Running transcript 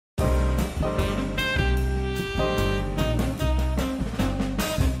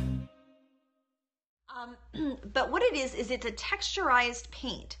But what it is it's a texturized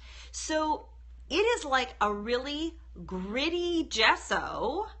paint. So it is like a really gritty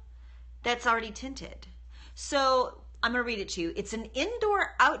gesso that's already tinted. So I'm gonna read it to you. It's an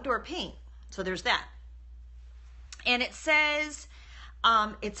indoor-outdoor paint. So there's that. And it says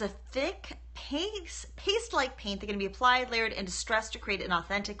it's a thick paste-like paint that can be applied, layered, and distressed to create an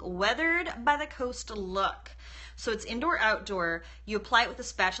authentic weathered by the coast look. So it's indoor-outdoor. You apply it with a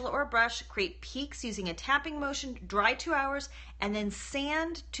spatula or a brush, create peaks using a tapping motion, dry 2 hours, and then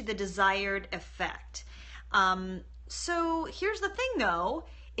sand to the desired effect. So here's the thing though,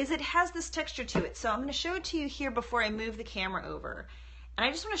 is it has this texture to it. So I'm gonna show it to you here before I move the camera over. And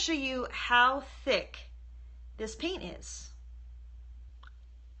I just wanna show you how thick this paint is.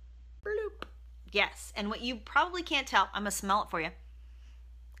 Bloop. Yes, and what you probably can't tell, I'm gonna smell it for you.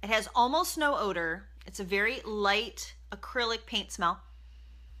 It has almost no odor. It's a very light acrylic paint smell.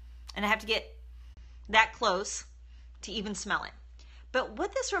 And I have to get that close to even smell it. But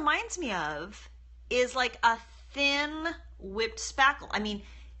what this reminds me of is like a thin whipped spackle. I mean,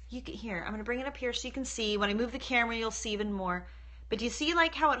 you can here, I'm gonna bring it up here so you can see. When I move the camera, you'll see even more. But do you see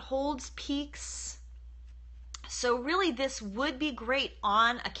like how it holds peaks? So really this would be great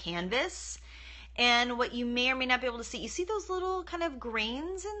on a canvas. And what you may or may not be able to see, you see those little kind of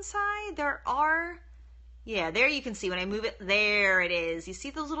grains inside? There are, yeah, there you can see when I move it, there it is. You see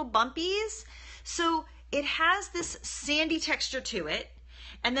those little bumpies? So it has this sandy texture to it.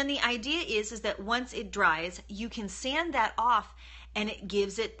 And then the idea is that once it dries, you can sand that off and it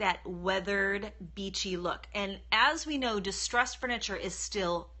gives it that weathered, beachy look. And as we know, distressed furniture is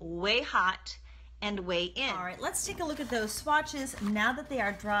still way hot and way in. All right, let's take a look at those swatches now that they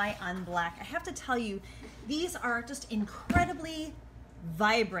are dry on black. I have to tell you, these are just incredibly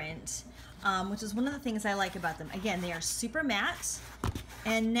vibrant, which is one of the things I like about them. Again, they are super matte,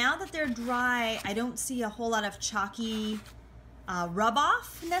 and now that they're dry, I don't see a whole lot of chalky rub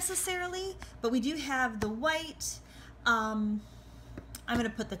off necessarily, but we do have the white. I'm gonna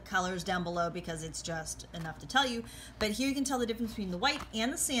put the colors down below because it's just enough to tell you, but here you can tell the difference between the white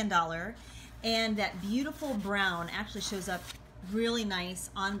and the sand dollar. And that beautiful brown actually shows up really nice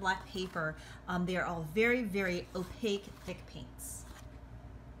on black paper. They are all very, very opaque, thick paints.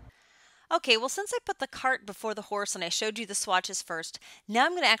 Okay, well, since I put the cart before the horse and I showed you the swatches first, now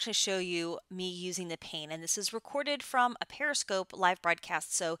I'm going to actually show you me using the paint. And this is recorded from a Periscope live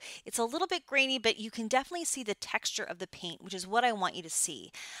broadcast, so it's a little bit grainy, but you can definitely see the texture of the paint, which is what I want you to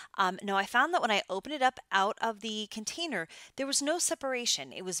see. Now, I found that when I opened it up out of the container, there was no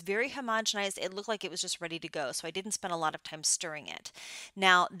separation. It was very homogenized. It looked like it was just ready to go, so I didn't spend a lot of time stirring it.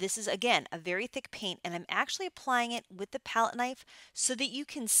 Now, this is, again, a very thick paint, and I'm actually applying it with the palette knife so that you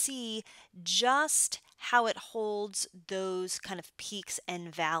can see just how it holds those kind of peaks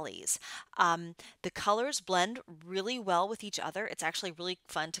and valleys. The colors blend really well with each other. It's actually really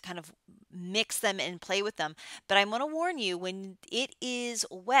fun to kind of mix them and play with them. But I'm going to warn you, when it is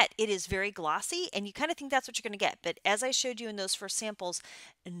wet, it is very glossy, and you kind of think that's what you're going to get. But as I showed you in those first samples,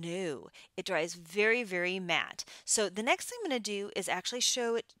 no, it dries very, very matte. So the next thing I'm going to do is actually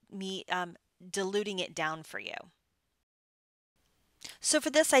show me diluting it down for you. So for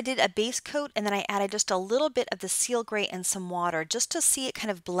this, I did a base coat, and then I added just a little bit of the seal gray and some water just to see it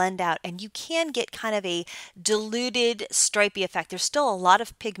kind of blend out. And you can get kind of a diluted stripy effect. There's still a lot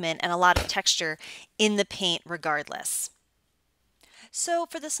of pigment and a lot of texture in the paint regardless. So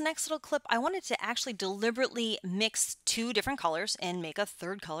for this next little clip, I wanted to actually deliberately mix two different colors and make a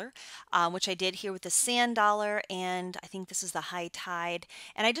third color, which I did here with the sand dollar, and I think this is the high tide.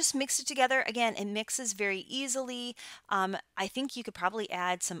 And I just mixed it together. Again, it mixes very easily. I think you could probably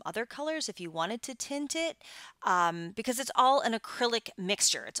add some other colors if you wanted to tint it, because it's all an acrylic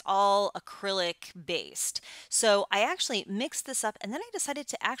mixture. It's all acrylic based. So I actually mixed this up, and then I decided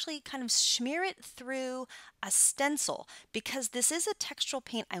to actually kind of smear it through a stencil, because this is a textural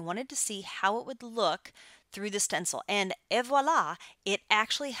paint. I wanted to see how it would look through the stencil, and voila, it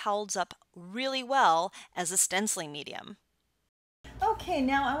actually holds up really well as a stenciling medium. Okay,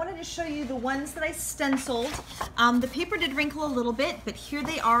 now I wanted to show you the ones that I stenciled. The paper did wrinkle a little bit, but here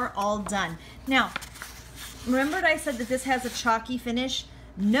they are all done. Now, remember I said that this has a chalky finish?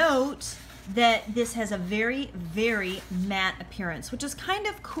 Note that this has a very, very matte appearance, which is kind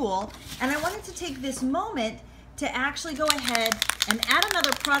of cool. And I wanted to take this moment to actually go ahead and add another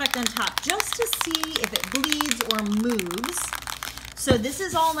product on top just to see if it bleeds or moves. So this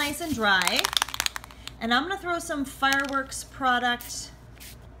is all nice and dry. And I'm gonna throw some Fireworks product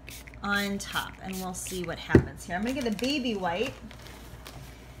on top and we'll see what happens here. I'm gonna get a baby white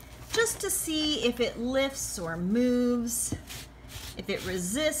just to see if it lifts or moves, if it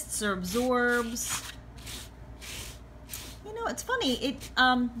resists or absorbs. it's funny.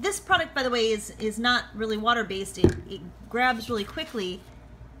 This product, by the way, is not really water-based. It grabs really quickly.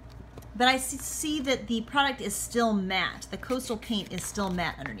 But I see that the product is still matte. The coastal paint is still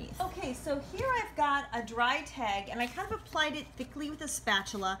matte underneath. Okay, so here I've got a dry tag, and I kind of applied it thickly with a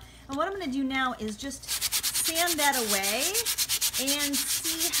spatula. And what I'm going to do now is just sand that away and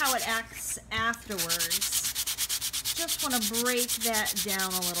see how it acts afterwards. Just want to break that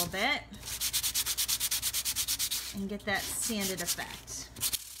down a little bit and get that sanded effect.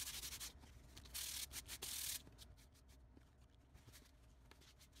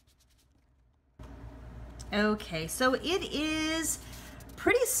 Okay, so it is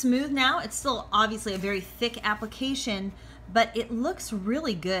pretty smooth now. It's still obviously a very thick application, but it looks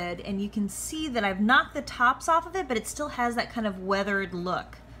really good, and you can see that I've knocked the tops off of it, but it still has that kind of weathered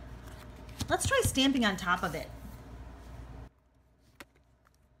look. Let's try stamping on top of it.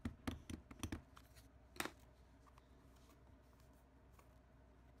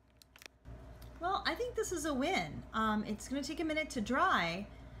 Well, I think this is a win. It's going to take a minute to dry,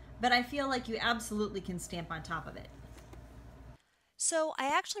 but I feel like you absolutely can stamp on top of it. So I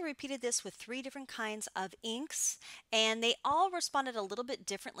actually repeated this with 3 different kinds of inks, and they all responded a little bit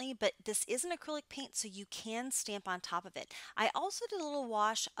differently, but this is an acrylic paint, so you can stamp on top of it. I also did a little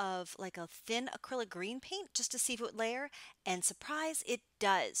wash of like a thin acrylic green paint just to see if it would layer, and surprise, it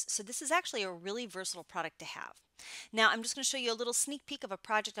does. So this is actually a really versatile product to have. Now I'm just going to show you a little sneak peek of a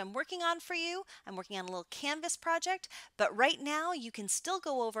project I'm working on for you. I'm working on a little canvas project, but right now you can still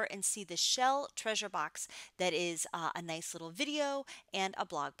go over and see the shell treasure box that is a nice little video and a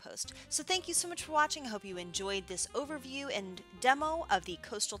blog post. So thank you so much for watching. I hope you enjoyed this overview and demo of the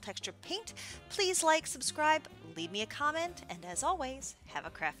Coastal Texture Paint. Please like, subscribe, leave me a comment, and as always, have a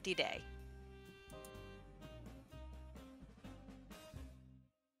crafty day.